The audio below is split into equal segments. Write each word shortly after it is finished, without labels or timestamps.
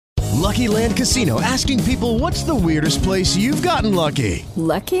Lucky Land Casino, asking people, what's the weirdest place you've gotten lucky?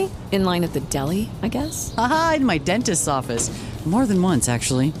 Lucky? In line at the deli, I guess? Aha, in my dentist's office. More than once,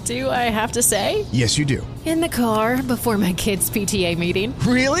 actually. Do I have to say? Yes, you do. In the car before my kids' PTA meeting.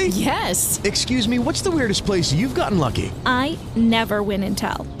 Really? Yes. Excuse me, what's the weirdest place you've gotten lucky? I never win and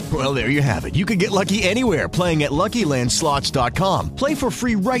tell. Well, there you have it. You can get lucky anywhere, playing at LuckyLandSlots.com. Play for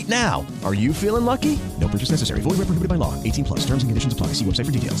free right now. Are you feeling lucky? No purchase necessary. Void where prohibited by law. 18 plus. Terms and conditions apply. See website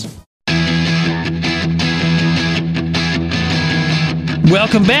for details.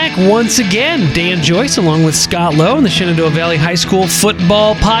 Welcome back once again. Dan Joyce along with Scott Lowe and the Shenandoah Valley High School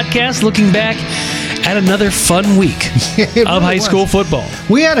Football Podcast, looking back at another fun week of high school football.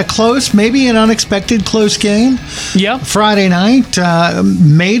 We had a close, maybe an unexpected close game. Yeah. Friday night,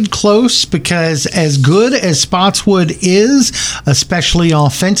 made close because as good as Spotswood is, especially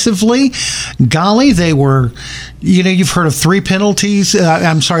offensively, golly, they were, you've heard of 3 penalties.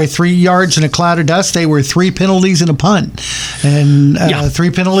 3 yards in a cloud of dust. They were 3 penalties and a punt. And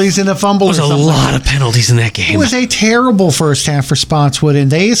 3 penalties and a fumble. There was a lot of penalties in that game. It was a terrible first half for Spotswood, and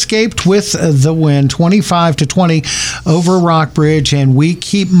they escaped with the win, 25-20 over Rockbridge. And we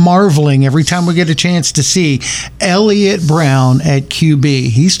keep marveling every time we get a chance to see Elliott Brown at QB.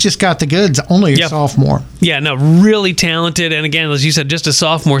 He's just got the goods, only a sophomore. Yeah, no, really talented. And again, as you said, just a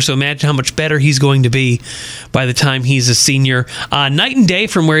sophomore, so imagine how much better he's going to be by the time he's a senior. Night and day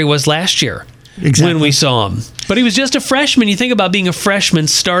from where he was last year. Exactly. When we saw him. But he was just a freshman. You think about being a freshman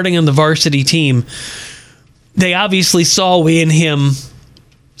starting on the varsity team. They obviously saw in him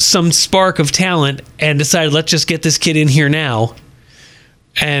some spark of talent and decided, let's just get this kid in here now.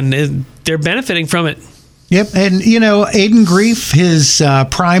 And they're benefiting from it. Yep, and Aiden Grief, his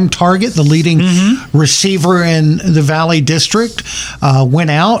prime target, the leading receiver in the Valley District, went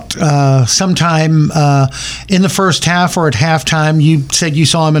out sometime in the first half or at halftime. You said you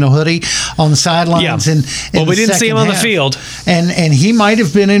saw him in a hoodie on the sidelines. Yeah. Well, we didn't see him on the field. And he might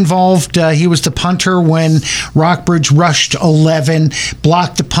have been involved. He was the punter when Rockbridge rushed 11,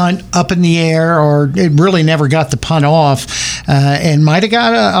 blocked the punt up in the air, or it really never got the punt off, and might have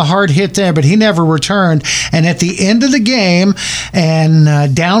got a hard hit there, but he never returned. And at the end of the game,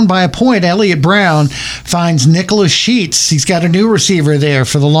 and down by a point, Elliott Brown finds Nicholas Sheets. He's got a new receiver there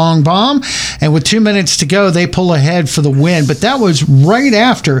for the long bomb. And with 2 minutes to go, they pull ahead for the win. But that was right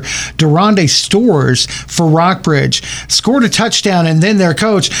after Durande Stores for Rockbridge scored a touchdown, and then their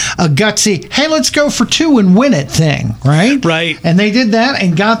coach, a gutsy, hey, let's go for 2 and win it thing, right? Right. And they did that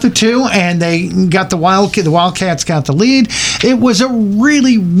and got the 2, and they got the Wildcats got the lead. It was a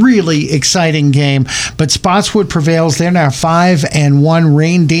really, really exciting game. But Spotswood prevails. They're now 5-1.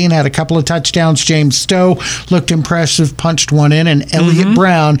 Rain Dean had a couple of touchdowns. James Stowe looked impressive, punched one in, and Elliott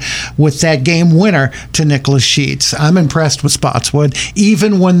Brown with that game winner to Nicholas Sheets. I'm impressed with Spotswood,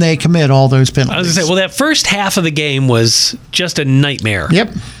 even when they commit all those penalties. I was going to say, well, that first half of the game was just a nightmare.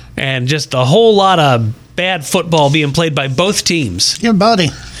 Yep. And just a whole lot of bad football being played by both teams. Yeah, buddy.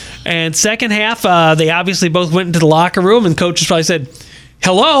 And second half, they obviously both went into the locker room, and coaches probably said,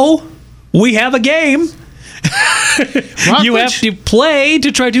 hello, we have a game. You have to play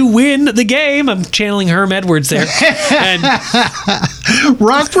to try to win the game. I'm channeling Herm Edwards there. And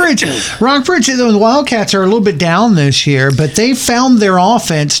Rockbridge, the Wildcats are a little bit down this year, but they found their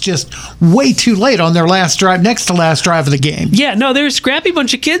offense just way too late on their last drive, next to last drive of the game. Yeah, no, they're a scrappy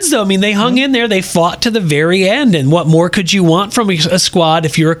bunch of kids, though. I mean, they hung in there. They fought to the very end. And what more could you want from a squad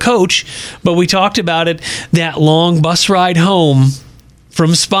if you're a coach? But we talked about it, that long bus ride home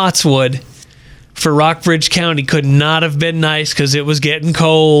from Spotswood for Rockbridge County could not have been nice because it was getting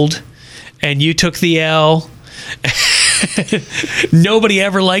cold and you took the L. Nobody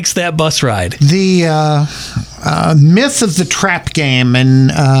ever likes that bus ride. The myth of the trap game,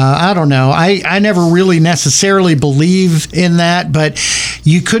 and I don't know. I never really necessarily believe in that, but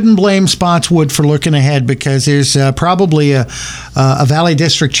you couldn't blame Spotswood for looking ahead because there's probably a Valley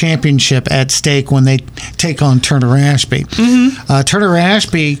District championship at stake when they take on Turner Ashby. Turner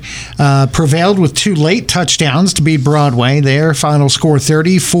Ashby prevailed with 2 late touchdowns to beat Broadway. Their final score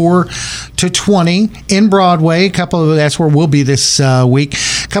 34-20 in Broadway. That's where we'll be this week.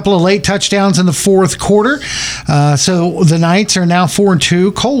 A couple of late touchdowns in the fourth quarter. So the Knights are now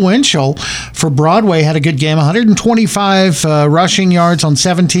 4-2. Cole Winchell for Broadway had a good game, 125 rushing yards on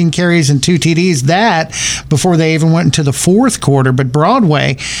 17 carries and 2 TDs. That before they even went into the fourth quarter. But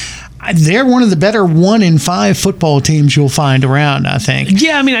Broadway, they're one of the better 1-in-5 football teams you'll find around, I think.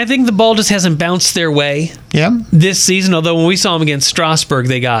 Yeah, I mean, I think the ball just hasn't bounced their way this season, although when we saw them against Strasburg,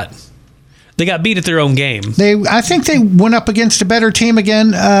 they got They got beat at their own game. I think they went up against a better team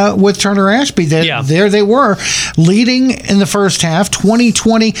again with Turner Ashby. There they were, leading in the first half,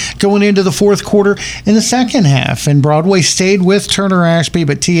 20-20 going into the fourth quarter in the second half. And Broadway stayed with Turner Ashby,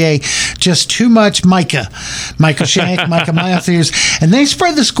 but TA just too much Micah Shank, Micah Matthews. And they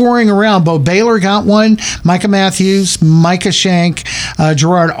spread the scoring around. Bo Baylor got one, Micah Matthews, Micah Shank,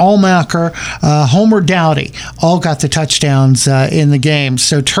 Gerard Allmacher, Homer Dowdy all got the touchdowns in the game.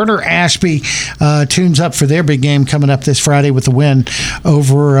 So Turner Ashby tunes up for their big game coming up this Friday with the win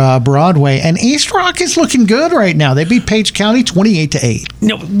over Broadway. And East Rock is looking good right now. They beat Page County 28-8.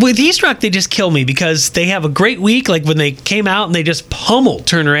 No, with East Rock, they just kill me because they have a great week, like when they came out and they just pummeled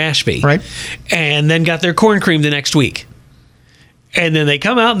Turner Ashby. Right. And then got their corn cream the next week. And then they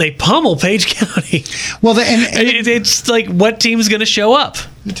come out and they pummel Page County. Well, it's like, what team's going to show up?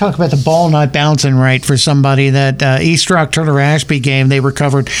 You talk about the ball not bouncing right for somebody. That East Rock Turner Ashby game, they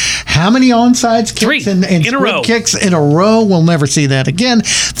recovered how many onside kicks? 3 and in a row. Kicks in a row. We'll never see that again.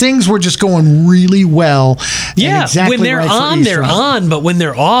 Things were just going really well. Yeah, exactly when they're right on, they're on. But when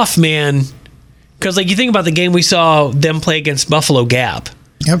they're off, man, because like you think about the game we saw them play against Buffalo Gap.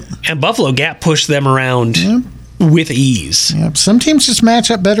 Yep. And Buffalo Gap pushed them around. Yep. With ease. Yep. Some teams just match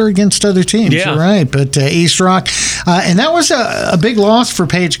up better against other teams. Yeah. You're right. But East Rock, and that was a big loss for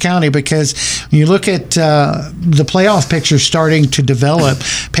Page County because when you look at the playoff picture starting to develop,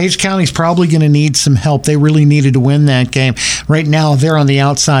 Page County's probably going to need some help. They really needed to win that game. Right now, they're on the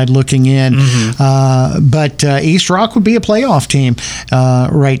outside looking in. Mm-hmm. But East Rock would be a playoff team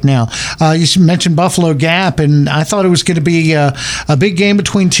right now. You mentioned Buffalo Gap, and I thought it was going to be a big game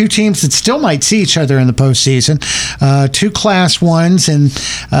between two teams that still might see each other in the postseason. Two Class 1s, and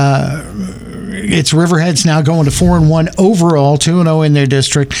it's Riverheads now going to 4-1 overall, 2-0 in their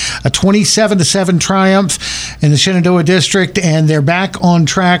district. A 27-7 triumph in the Shenandoah district, and they're back on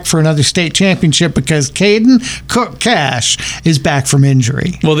track for another state championship because Caden Cook Cash is back from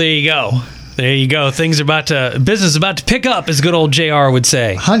injury. Well, there you go. There you go. Business is about to pick up, as good old JR would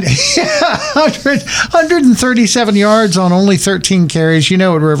say. 137 yards on only 13 carries. You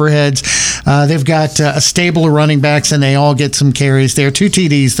know, at Riverheads, they've got a stable of running backs, and they all get some carries there. 2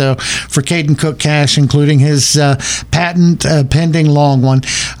 TDs, though, for Caden Cook Cash, including his patent pending long one.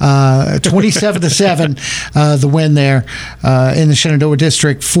 27-7, the win there in the Shenandoah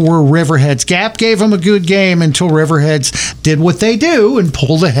district for Riverheads. Gap gave them a good game until Riverheads did what they do and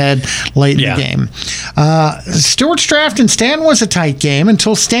pulled ahead late in the game. Stuarts Draft and Stanton was a tight game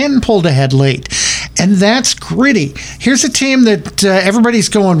until Stanton pulled ahead late. And that's gritty. Here's a team that everybody's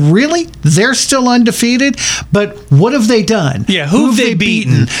going, really? They're still undefeated? But what have they done? Yeah, who have they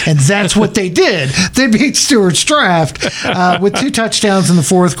beaten? And that's what they did. They beat Stuarts Draft with 2 touchdowns in the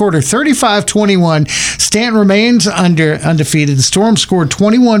fourth quarter, 35-21. Stanton remains undefeated. The Storm scored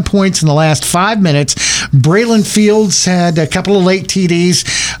 21 points in the last 5 minutes. Braylon Fields had a couple of late TDs.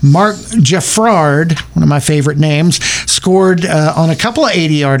 Mark Jeffrard, one of my favorite names, scored on a couple of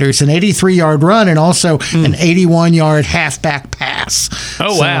 80-yarders, an 83-yard run, and also an 81-yard halfback pass.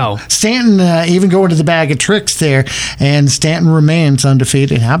 Oh, so wow. Stanton even going to the bag of tricks there, and Stanton remains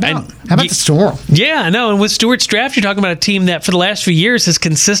undefeated. How about the Storm? Yeah, no, and with Stuarts Draft, you're talking about a team that for the last few years has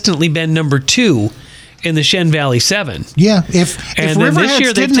consistently been number 2 in the Shen Valley 7. Yeah, if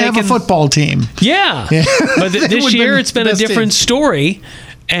Riverheads didn't have a football team. Yeah, but this year it's been a different story.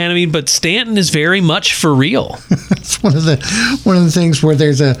 And I mean, but Stanton is very much for real. It's one of the things where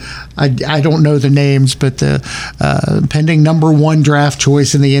there's I don't know the names, but the pending number 1 draft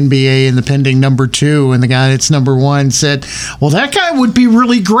choice in the NBA and the pending number 2, and the guy that's number 1 said, well, that guy would be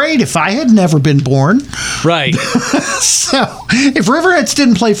really great if I had never been born. Right. So if Riverheads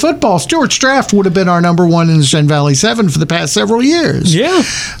didn't play football, Stuarts Draft would have been our number 1 in the Shen Valley 7 for the past several years. Yeah.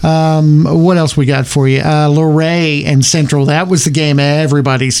 What else we got for you? Luray and Central. That was the game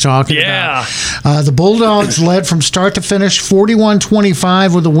everybody's talking about. The Bulldogs led from start to finish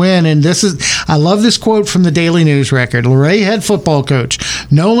 41-25 with a win. And I love this quote from the Daily News Record. Luray head football coach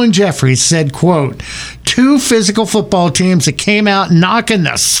Nolan Jeffries said, quote, 2 physical football teams that came out knocking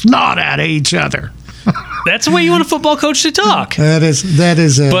the snot out of each other. That's the way you want a football coach to talk. That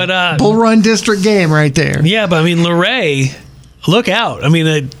is a Bull Run district game right there. Yeah, but I mean, Luray, look out. I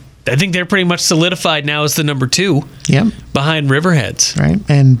mean, I think they're pretty much solidified now as the number 2 behind Riverheads. Right,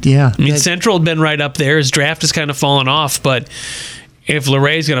 and yeah. I mean, Central had been right up there. His draft has kind of fallen off, but if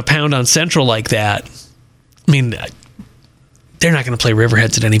Luray's going to pound on Central like that, I mean, they're not going to play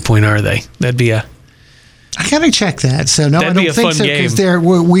Riverheads at any point, are they? That'd be a... I gotta check that. So no, that'd I don't think so, because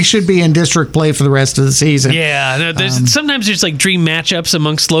we should be in district play for the rest of the season. Yeah, no, sometimes there's like dream matchups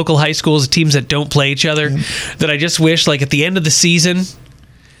amongst local high schools, teams that don't play each other, that I just wish, like at the end of the season,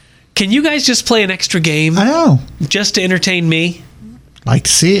 Can you guys just play an extra game? I know. Just to entertain me? Like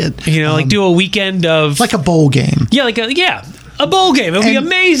to see it. Like do a weekend of... Like a bowl game. Yeah, a bowl game. It would be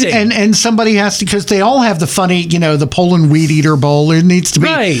amazing. And somebody has to, because they all have the funny, the Poland Weed Eater Bowl. It needs to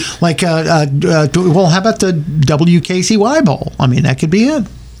be like how about the WKCY Bowl? I mean, that could be it.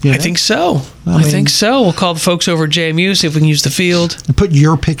 I think so. I think so. We'll call the folks over at JMU, see if we can use the field. And put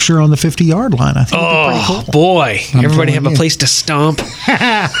your picture on the 50-yard line. I think that'd be pretty cool. Boy. Everybody have a place to stomp.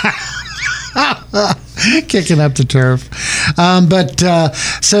 Kicking up the turf.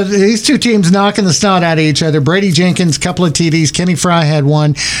 So these two teams knocking the snot out of each other. Brady Jenkins, couple of TDs. Kenny Fry had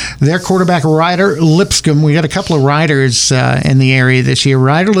one. Their quarterback, Ryder Lipscomb. We got a couple of Riders in the area this year.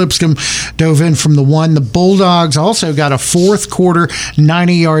 Ryder Lipscomb dove in from the one. The Bulldogs also got a fourth quarter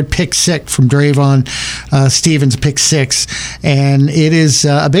 90-yard pick six from Drayvon Stevens, pick six. And it is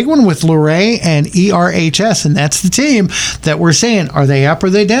a big one with Luray and ERHS, and that's the team that we're saying, are they up or are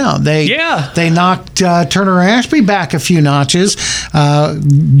they down? They knocked Turner Ashby back a few notches.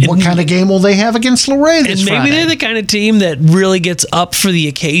 What kind of game will they have against Luray this Friday? And maybe they're the kind of team that really gets up for the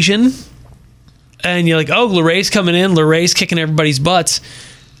occasion. And you're like, oh, Luray's coming in. Luray's kicking everybody's butts.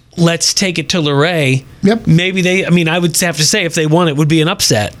 Let's take it to Luray. Yep. Maybe I would have to say if they won, it would be an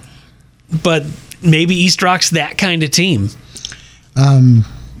upset. But maybe East Rock's that kind of team.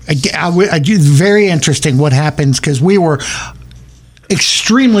 Very interesting what happens, because we were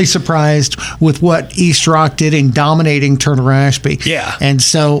extremely surprised with what East Rock did in dominating Turner Ashby. Yeah. And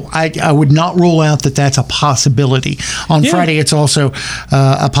so I would not rule out that that's a possibility. On Friday, it's also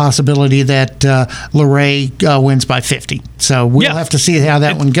a possibility that Luray wins by 50. So we'll have to see how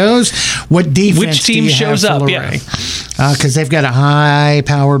that one goes. What defense Which team do you shows have for up? Luray? Because they've got a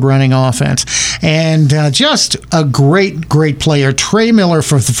high-powered running offense. And just a great player, Trey Miller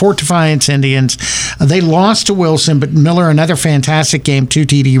for the Fort Defiance Indians. They lost to Wilson, but Miller, another fantastic game, 2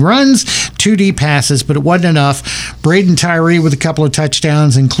 TD runs, 2 D passes, but it wasn't enough. Braden Tyree with a couple of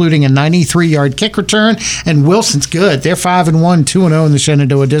touchdowns, including a 93-yard kick return, and Wilson's good. They're 5-1, 2-0 in the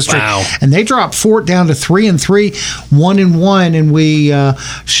Shenandoah District. Wow. And they dropped Fort down to 3-3, 1-1, and we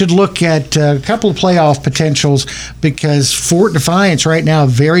should look at a couple of playoff potentials, because Fort Defiance right now, a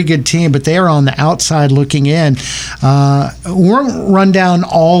very good team, but they are on the outside looking in. We won't run down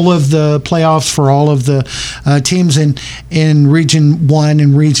all of the playoffs for all of the teams in Region 1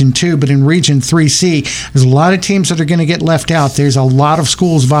 and Region 2, but in Region 3C, there's a lot of teams that are going to get left out. There's a lot of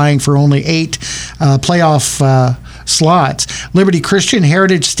schools vying for only 8 playoff slots. Liberty Christian,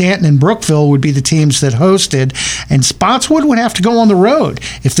 Heritage, Staunton, and Brookville would be the teams that hosted, and Spotswood would have to go on the road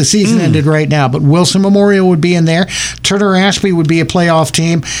if the season ended right now, but Wilson Memorial would be in there. Turner Ashby would be a playoff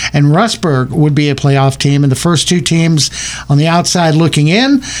team, and Rustburg would be a playoff team, and the first 2 teams on the outside looking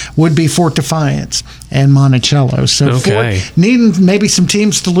in would be Fort Defiance and Monticello. So Fort needing maybe some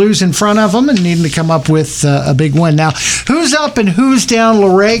teams to lose in front of them and needing to come up with a big win. Now, who's up and who's down?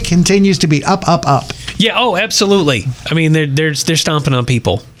 Luray continues to be up. Yeah, absolutely. I mean, they're stomping on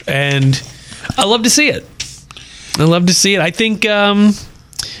people, and I love to see it. I think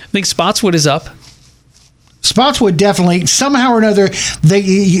Spotswood is up. Spotswood definitely, somehow or another,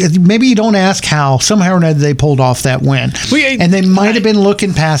 maybe you don't ask how, somehow or another they pulled off that win. And they might have been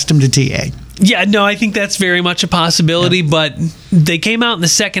looking past them to TA. Yeah, no, I think that's very much a possibility, but they came out in the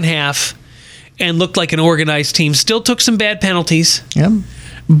second half and looked like an organized team. Still took some bad penalties. Yep.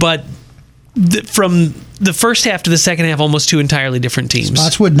 But from the first half to the second half, almost 2 entirely different teams.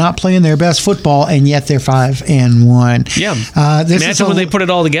 Spotswood not playing their best football, and yet they're 5-1. Yeah. Imagine when they put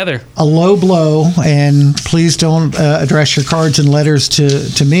it all together. A low blow, and please don't address your cards and letters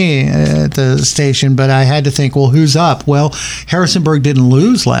to me at the station, but I had to think, well, who's up? Well, Harrisonburg didn't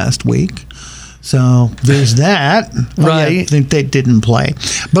lose last week. So there's that. Right. I think they didn't play.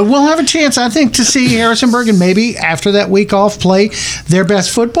 But we'll have a chance, I think, to see Harrisonburg, and maybe after that week off, play their best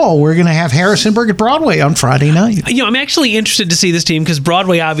football. We're going to have Harrisonburg at Broadway on Friday night. I'm actually interested to see this team, because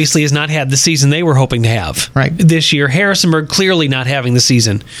Broadway obviously has not had the season they were hoping to have this year. Harrisonburg clearly not having the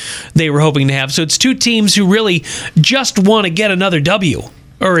season they were hoping to have. So it's 2 teams who really just want to get another W,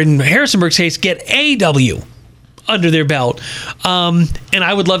 or in Harrisonburg's case, get a W under their belt, and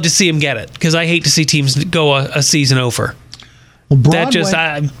I would love to see them get it, because I hate to see teams go a season over. Well, Broadway,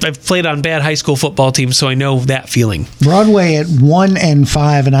 I've played on bad high school football teams, so I know that feeling. Broadway at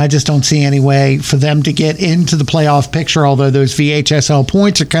 1-5, and I just don't see any way for them to get into the playoff picture, although those VHSL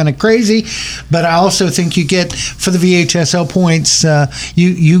points are kind of crazy. But I also think you get, for the VHSL points,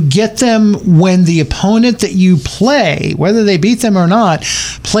 you get them when the opponent that you play, whether they beat them or not,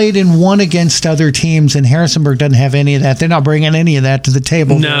 played and won against other teams, and Harrisonburg doesn't have any of that. They're not bringing any of that to the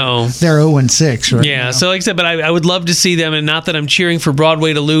table. No. They're 0-6 right now. So like I said, but I would love to see them, and not that I'm cheering for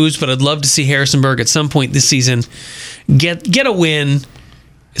Broadway to lose, but I'd love to see Harrisonburg at some point this season get a win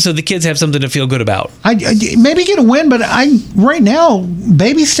so the kids have something to feel good about. I maybe get a win, but right now,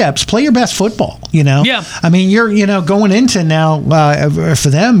 baby steps. Play your best football, Yeah. I mean, you're, going into now, for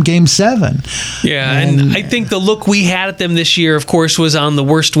them, Game 7. Yeah, and I think the look we had at them this year, of course, was on the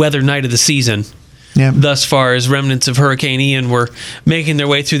worst weather night of the season. Yeah. Thus far, as remnants of Hurricane Ian were making their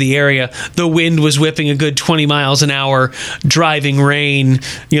way through the area, the wind was whipping a good 20 miles an hour, driving rain.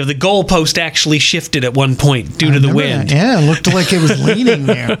 The goalpost actually shifted at one point due to the wind. That. Yeah, it looked like it was leaning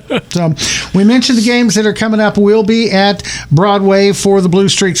there. So we mentioned the games that are coming up. We'll be at Broadway for the Blue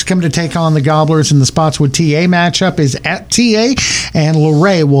Streaks come to take on the Gobblers, and the Spotswood TA matchup is at TA, and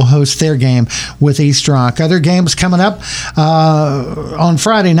Luray will host their game with East Rock. Other games coming up on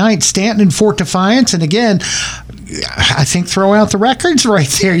Friday night, Staunton and Fort Defiance. And again, I think throw out the records right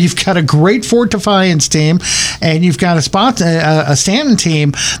there. You've got a great Fort Defiance team, and you've got a Staunton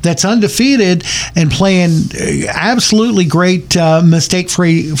team that's undefeated and playing absolutely great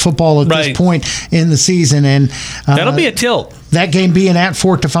mistake-free football at this point in the season. And that'll be a tilt. That game being at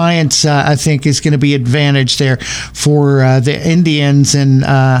Fort Defiance, I think, is going to be advantage there for the Indians. And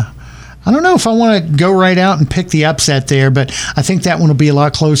I don't know if I want to go right out and pick the upset there, but I think that one will be a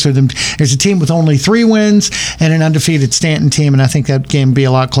lot closer than there's a team with only 3 wins and an undefeated Staunton team, and I think that game will be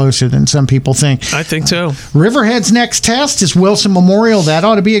a lot closer than some people think. I think so. Riverhead's next test is Wilson Memorial. That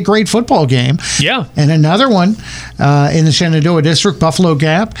ought to be a great football game. Yeah. And another one in the Shenandoah District, Buffalo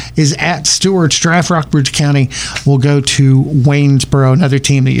Gap, is at Stewart's Draft. Rockbridge County will go to Waynesboro, another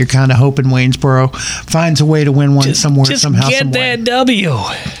team that you're kind of hoping Waynesboro finds a way to win one somehow. Get that W.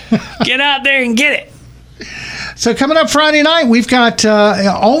 Get out there and get it. So coming up Friday night, we've got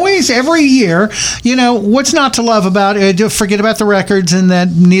always every year, what's not to love about it? Forget about the records and that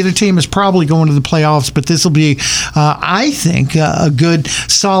neither team is probably going to the playoffs, but this will be, I think, a good,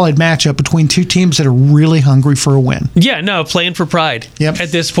 solid matchup between two teams that are really hungry for a win. Yeah, no, playing for pride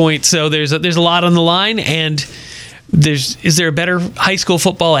at this point. So there's a lot on the line, and is there a better high school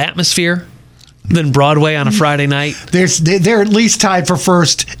football atmosphere than Broadway on a Friday night? They're at least tied for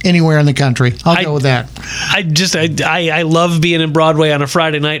first anywhere in the country. I'll go with that. I love being in Broadway on a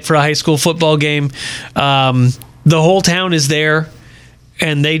Friday night for a high school football game. The whole town is there,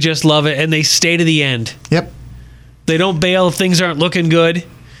 and they just love it, and they stay to the end. Yep. They don't bail if things aren't looking good.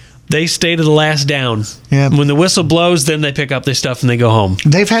 They stay to the last down. Yep. When the whistle blows, then they pick up their stuff and they go home.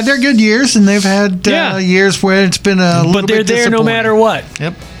 They've had their good years, and they've had years where it's been a little bit But they're there no matter what.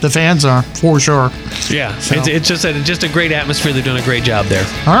 Yep, the fans are, for sure. Yeah, so. It's just a great atmosphere. They're doing a great job there.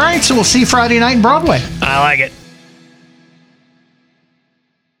 All right, so we'll see you Friday night in Broadway. I like it.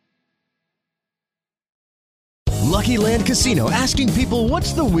 Lucky Land Casino, asking people,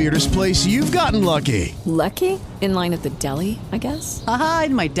 what's the weirdest place you've gotten lucky? Lucky? In line at the deli, I guess? Aha,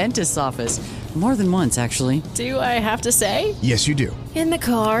 in my dentist's office. More than once, actually. Do I have to say? Yes, you do. In the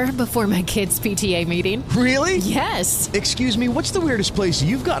car before my kids' PTA meeting. Really? Yes. Excuse me, what's the weirdest place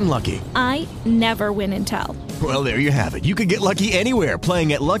you've gotten lucky? I never win and tell. Well, there you have it. You can get lucky anywhere,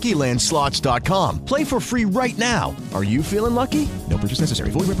 playing at LuckyLandSlots.com. Play for free right now. Are you feeling lucky? No purchase necessary.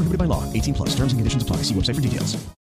 Void where prohibited by law. 18+. Terms and conditions apply. See website for details.